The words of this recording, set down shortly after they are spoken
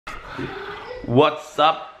What's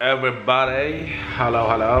up, everybody? Hello,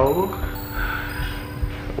 hello.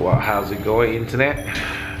 Well, how's it going, internet?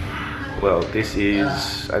 Well, this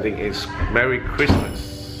is, I think it's Merry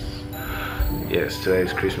Christmas. Yes, today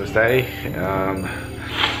is Christmas Day.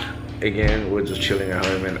 Again, we're just chilling at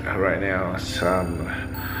home, and right now it's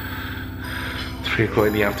 3 o'clock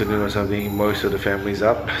in the afternoon or something. Most of the family's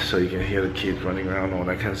up, so you can hear the kids running around, all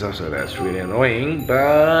that kind of stuff, so that's really annoying,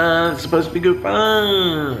 but it's supposed to be good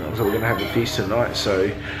fun. So we're gonna have a feast tonight,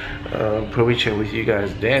 so probably chat with you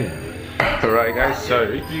guys then. Alright guys,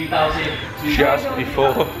 so just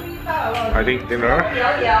before I think dinner,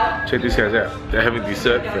 check these guys out. They're having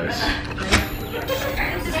dessert first.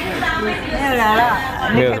 没有来了，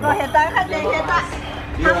你给我先单看这些蛋。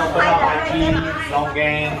龙根，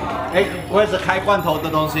哎，我也是开罐头的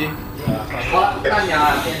东西，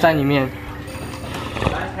在里面。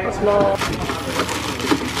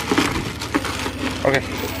Okay.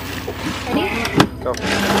 Go.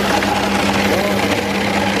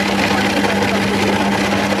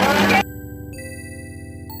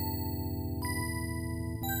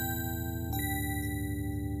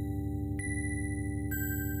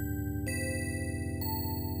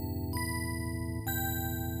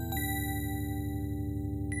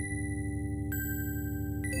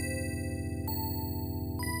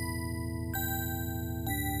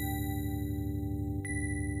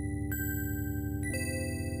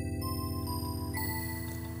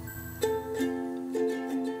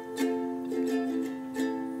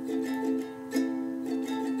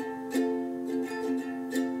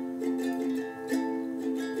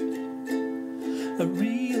 I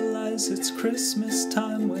realize it's Christmas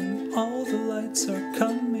time when all the lights are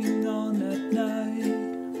coming on at night.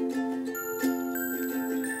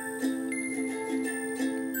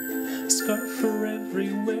 Scarf for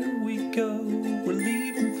everywhere we go, we're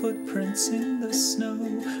leaving footprints in the snow.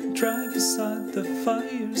 Drive beside the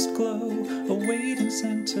fire's glow, awaiting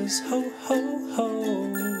Santa's ho ho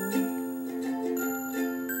ho.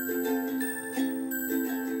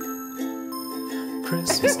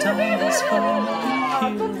 Christmas time is finally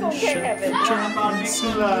here. Shut the and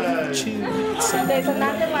see cheer. There's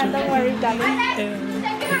another one, don't worry, darling.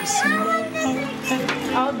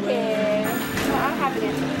 Okay. I'll have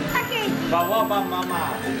it. Okay.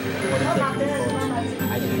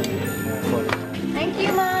 Thank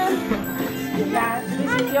you, Mom. Yeah,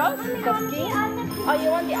 this is yours, the skin. Oh, you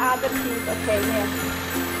want the other piece? Okay, here.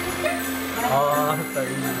 Oh,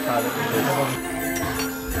 sorry.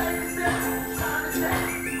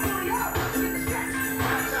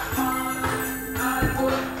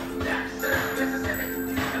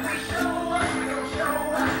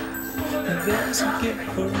 There's a gift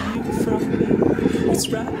for you from me. It's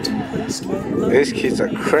wrapped in place well. These kids are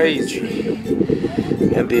crazy,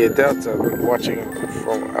 and the adults are watching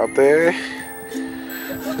from up there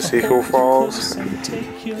to see who falls.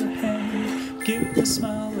 Take your hand, give a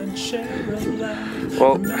smile and share a laugh.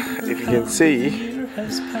 Well, if you can see,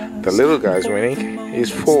 the little guy's winning. He's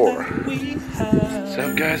 4.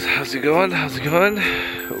 So guys, how's it going? How's it going?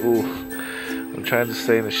 Ooh, I'm trying to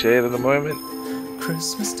stay in the shade at the moment.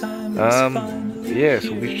 Christmas time yeah,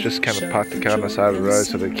 so we just kind of parked the car on the side of the road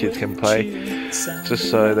so the kids can play, just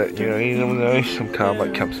so that you never know, some car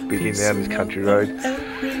might come speeding down this country road.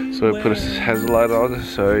 So we put a hazard light on,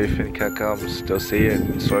 so if any car comes, they'll see it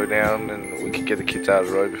and slow down, and we can get the kids out of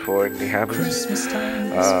the road before anything happens.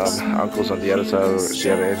 Uncle's on the other side,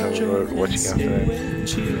 the other end of the road, watching after them.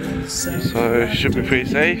 So it should be pretty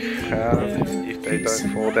safe if they don't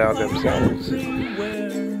fall down themselves.